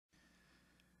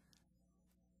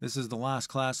This is the last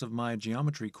class of my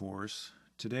geometry course.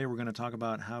 Today we're going to talk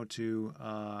about how to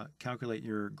calculate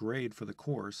your grade for the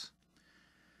course.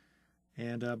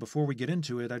 And before we get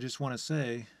into it, I just want to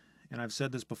say, and I've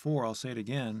said this before, I'll say it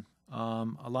again,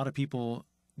 a lot of people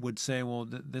would say, well,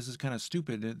 this is kind of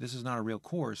stupid. This is not a real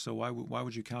course, so why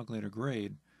would you calculate a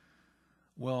grade?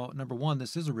 Well, number one,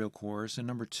 this is a real course, and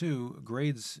number two,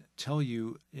 grades tell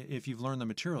you if you've learned the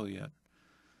material yet.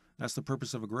 That's the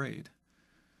purpose of a grade.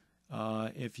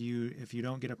 If you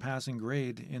don't get a passing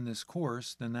grade in this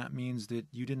course, then that means that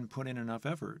you didn't put in enough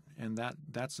effort, and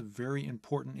that's a very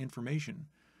important information.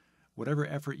 Whatever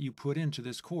effort you put into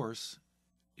this course,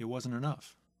 it wasn't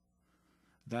enough.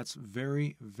 That's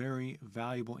very, very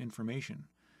valuable information.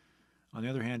 On the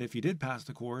other hand, if you did pass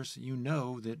the course, you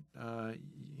know that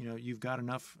you've got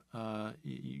enough.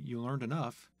 You learned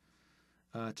enough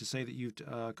to say that you've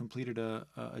completed a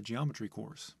geometry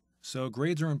course. So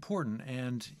grades are important,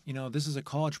 and this is a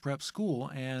college prep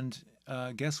school, and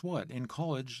guess what? In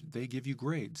college, they give you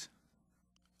grades.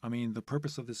 I mean, the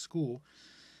purpose of this school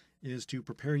is to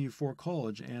prepare you for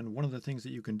college, and one of the things that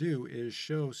you can do is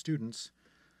show students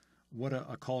what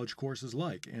a college course is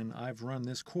like. And I've run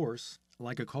this course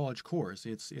like a college course.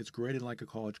 It's graded like a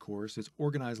college course. It's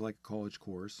organized like a college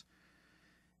course.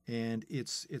 And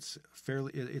it's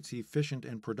efficient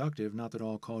and productive. Not that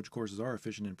all college courses are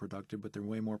efficient and productive, but they're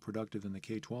way more productive than the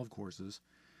K-12 courses.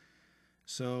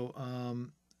 So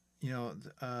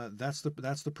that's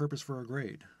the purpose for a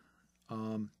grade.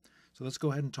 So let's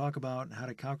go ahead and talk about how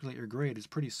to calculate your grade. It's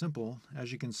pretty simple.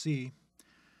 As you can see,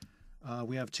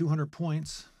 we have 200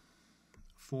 points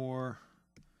for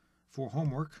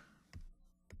homework.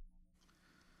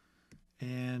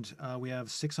 And we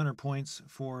have 600 points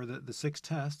for the 6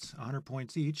 tests, 100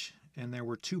 points each. And there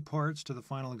were 2 parts to the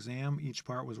final exam. Each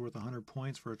part was worth 100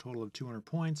 points for a total of 200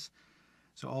 points.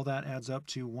 So all that adds up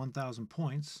to 1,000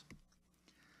 points.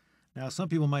 Now, some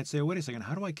people might say, wait a second,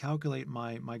 how do I calculate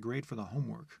my grade for the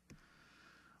homework?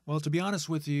 Well, to be honest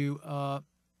with you, I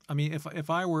mean,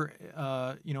 if I were,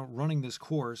 running this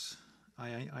course,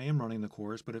 I am running the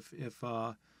course, but if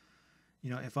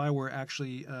I were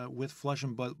actually with flesh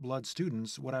and blood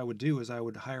students, what I would do is I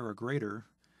would hire a grader,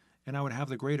 and I would have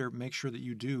the grader make sure that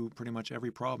you do pretty much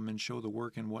every problem and show the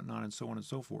work and whatnot and so on and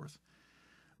so forth.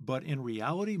 But in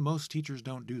reality, most teachers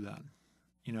don't do that.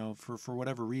 For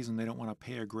whatever reason, they don't want to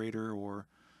pay a grader or,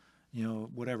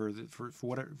 whatever. For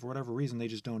whatever reason, they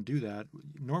just don't do that.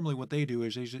 Normally what they do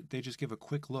is they just give a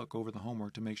quick look over the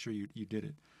homework to make sure you did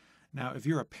it. Now, if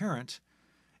you're a parent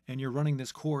and you're running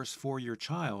this course for your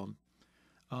child,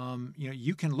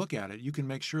 you can look at it. You can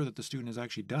make sure that the student has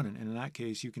actually done it, and in that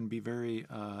case, you can be very,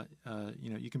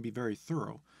 very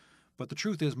thorough. But the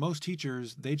truth is, most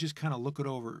teachers, they just kind of look it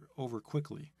over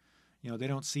quickly. They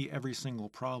don't see every single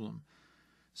problem.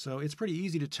 So it's pretty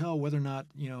easy to tell whether or not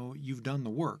you've done the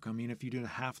work. I mean, if you did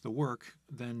half the work,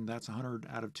 then that's 100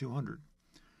 out of 200,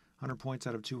 100 points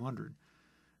out of 200.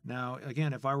 Now,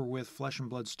 again, if I were with flesh and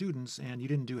blood students and you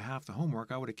didn't do half the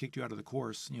homework, I would have kicked you out of the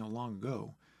course, long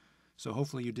ago. So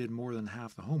hopefully you did more than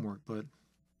half the homework, but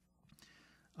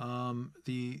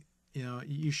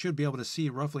you should be able to see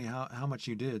roughly how much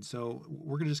you did. So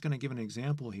we're just going to give an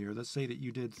example here. Let's say that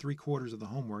you did 3/4 of the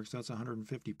homework, so that's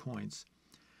 150 points.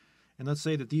 And let's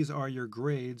say that these are your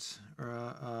grades,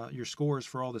 your scores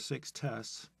for all the 6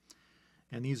 tests,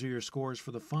 and these are your scores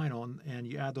for the final, and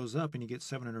you add those up and you get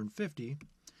 750.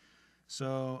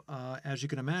 So as you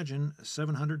can imagine,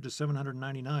 700 to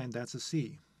 799, that's a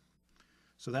C.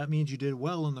 So that means you did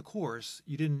well in the course.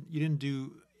 You didn't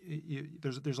do.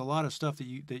 There's a lot of stuff that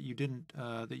you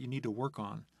need to work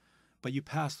on, but you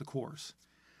passed the course.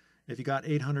 If you got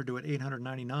 800 to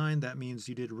 899, that means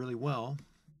you did really well.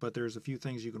 But there's a few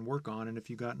things you can work on, and if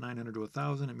you got 900 to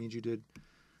 1,000, it means you did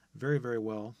very, very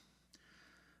well.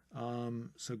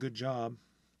 So good job.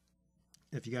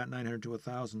 If you got 900 to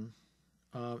 1,000,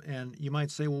 and you might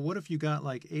say, well, what if you got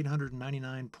like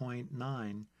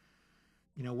 899.9?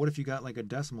 What if you got like a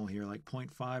decimal here, like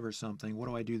 0.5 or something? What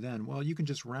do I do then? Well, you can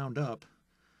just round up,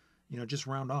 just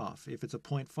round off. If it's a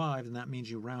 0.5, then that means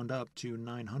you round up to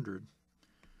 900.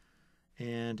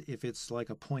 And if it's like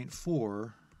a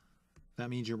 0.4, that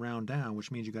means you round down,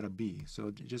 which means you got a B.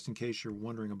 So just in case you're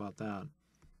wondering about that,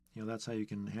 that's how you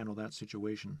can handle that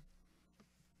situation.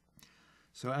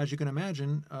 So as you can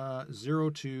imagine,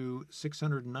 0 to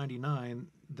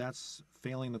 699, that's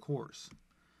failing the course.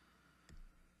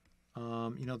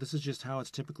 This is just how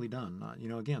it's typically done.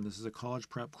 Again, this is a college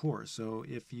prep course. So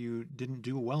if you didn't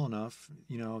do well enough,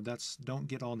 don't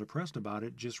get all depressed about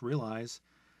it. Just realize,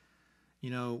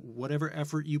 whatever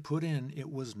effort you put in,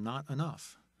 it was not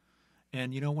enough.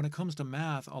 And when it comes to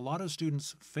math, a lot of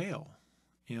students fail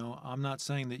I'm not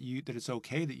saying that it's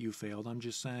okay that you failed. I'm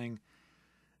just saying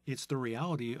it's the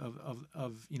reality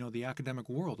of the academic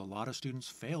world. A lot of students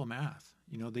fail math.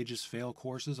 They just fail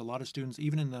courses. A lot of students,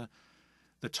 even in the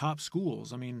top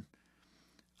schools. I mean,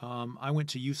 I went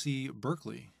to UC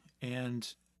Berkeley,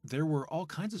 and there were all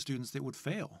kinds of students that would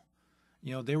fail.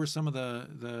 They were some of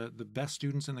the best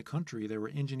students in the country. They were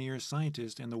engineers,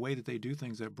 scientists, and the way that they do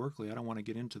things at Berkeley, I don't want to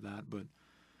get into that, but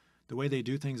the way they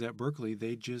do things at Berkeley,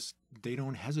 they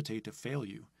don't hesitate to fail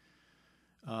you.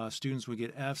 Students would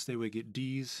get Fs, they would get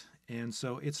Ds, and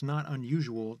so it's not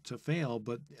unusual to fail,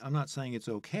 but I'm not saying it's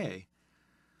okay.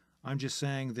 I'm just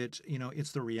saying that,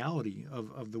 it's the reality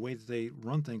of the way that they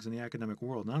run things in the academic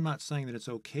world. And I'm not saying that it's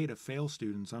okay to fail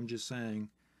students. I'm just saying,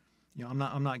 I'm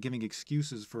not giving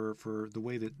excuses for the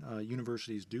way that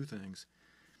universities do things.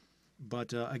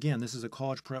 But again, this is a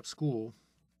college prep school.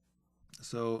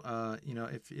 So,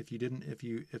 if you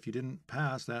didn't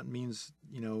pass, that means,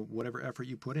 whatever effort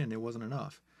you put in, it wasn't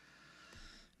enough.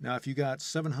 Now, if you got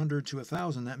 700 to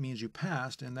 1,000, that means you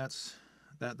passed, and that's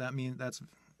a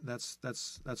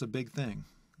big thing.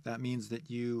 That means that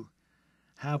you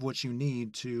have what you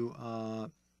need to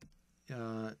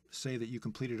say that you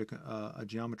completed a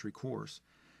geometry course.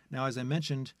 Now, as I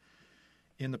mentioned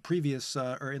in the previous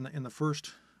or in the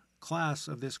first class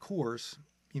of this course,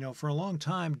 for a long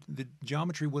time the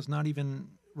geometry was not even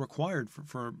required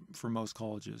for most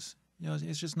colleges.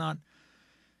 It's just not.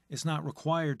 It's not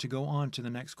required to go on to the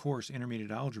next course, Intermediate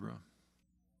Algebra.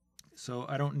 So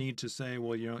I don't need to say,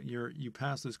 well, you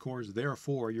passed this course,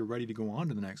 therefore you're ready to go on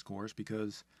to the next course,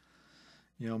 because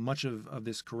much of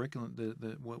this curriculum,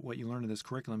 what you learn in this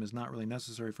curriculum, is not really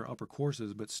necessary for upper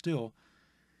courses. But still,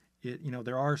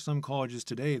 there are some colleges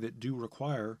today that do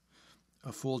require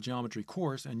a full geometry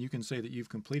course, and you can say that you've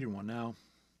completed one. Now,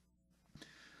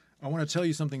 I want to tell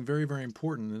you something very, very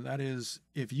important, and that is,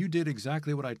 if you did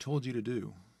exactly what I told you to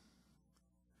do,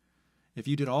 if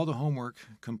you did all the homework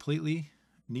completely,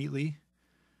 neatly,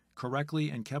 correctly,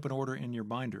 and kept an order in your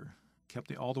binder,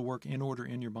 kept all the work in order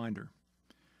in your binder,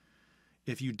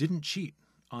 if you didn't cheat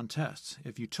on tests,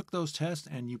 if you took those tests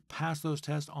and you passed those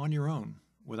tests on your own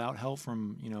without help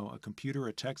from a computer,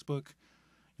 a textbook,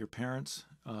 your parents,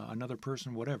 another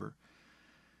person, whatever,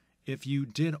 if you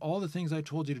did all the things I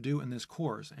told you to do in this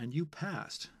course and you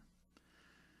passed,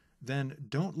 then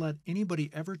don't let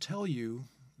anybody ever tell you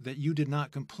that you did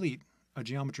not complete a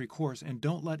geometry course, and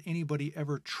don't let anybody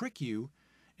ever trick you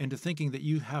into thinking that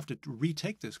you have to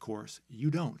retake this course. You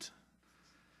don't.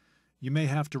 You may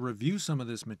have to review some of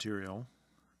this material,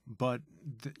 but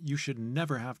you should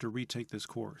never have to retake this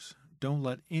course. Don't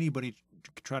let anybody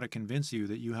try to convince you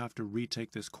that you have to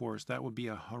retake this course. That would be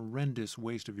a horrendous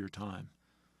waste of your time.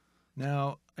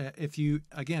 Now, if you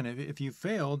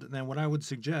failed, then what I would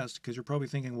suggest, because you're probably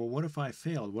thinking, well, what if I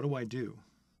failed? What do I do?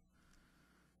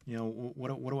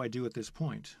 What do I do at this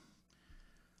point?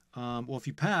 Well, if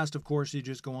you passed, of course, you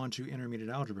just go on to Intermediate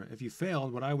Algebra. If you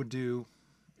failed, what I would do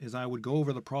is I would go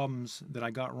over the problems that I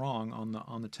got wrong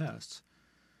on the tests,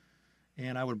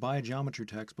 and I would buy a geometry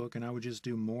textbook, and I would just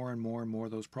do more and more and more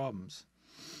of those problems.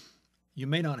 You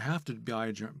may not have to buy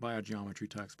a geometry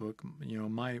textbook.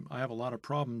 I have a lot of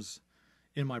problems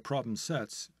in my problem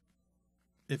sets,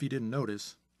 if you didn't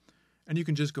notice. And you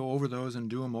can just go over those and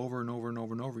do them over and over and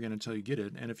over and over again until you get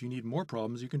it. And if you need more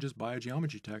problems, you can just buy a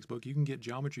geometry textbook. You can get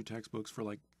geometry textbooks for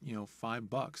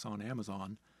 $5 on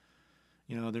Amazon.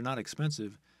 They're not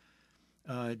expensive.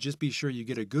 Just be sure you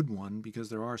get a good one, because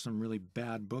there are some really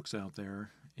bad books out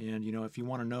there. And, if you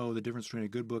want to know the difference between a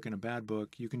good book and a bad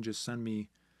book, you can just send me,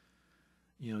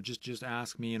 just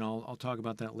ask me, and I'll talk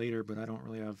about that later. But I don't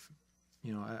really have,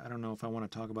 I don't know if I want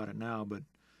to talk about it now, but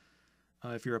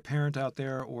if you're a parent out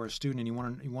there or a student and you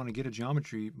want to get a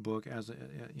geometry book as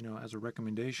a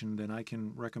recommendation, then I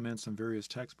can recommend some various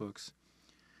textbooks.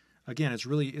 Again, it's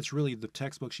really the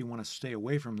textbooks you want to stay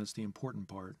away from that's the important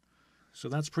part. So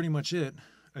that's pretty much it.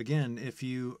 Again, if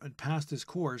you pass this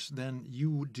course, then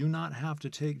you do not have to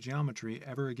take geometry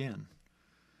ever again.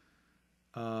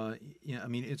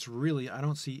 It's really, I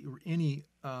don't see any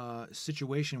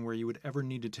situation where you would ever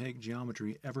need to take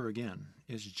geometry ever again.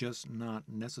 It's just not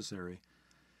necessary.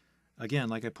 Again,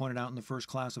 like I pointed out in the first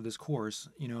class of this course,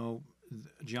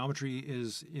 geometry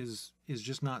is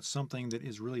just not something that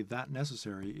is really that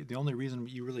necessary. The only reason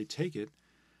you really take it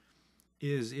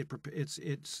is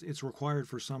it's required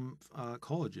for some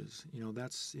colleges.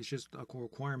 It's just a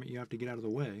requirement you have to get out of the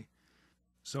way.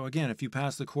 So again, if you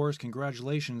pass the course,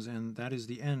 congratulations, and that is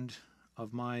the end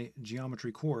of my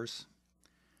geometry course.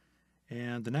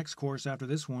 And the next course after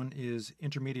this one is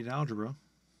Intermediate Algebra.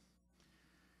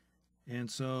 And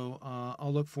so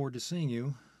I'll look forward to seeing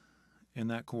you in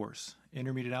that course.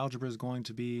 Intermediate Algebra is going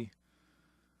to be,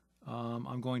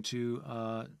 I'm going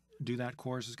to do that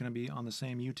course. It's going to be on the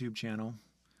same YouTube channel.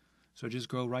 So just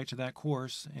go right to that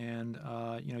course, and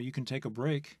you can take a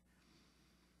break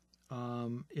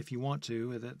if you want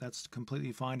to. That's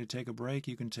completely fine to take a break.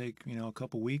 You can take a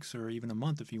couple weeks or even a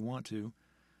month if you want to,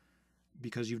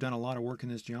 because you've done a lot of work in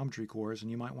this geometry course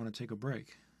and you might want to take a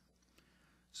break.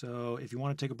 So if you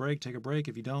want to take a break, take a break.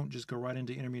 If you don't, just go right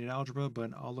into Intermediate Algebra.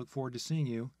 But I'll look forward to seeing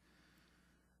you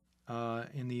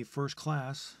in the first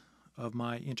class of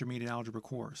my Intermediate Algebra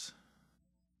course.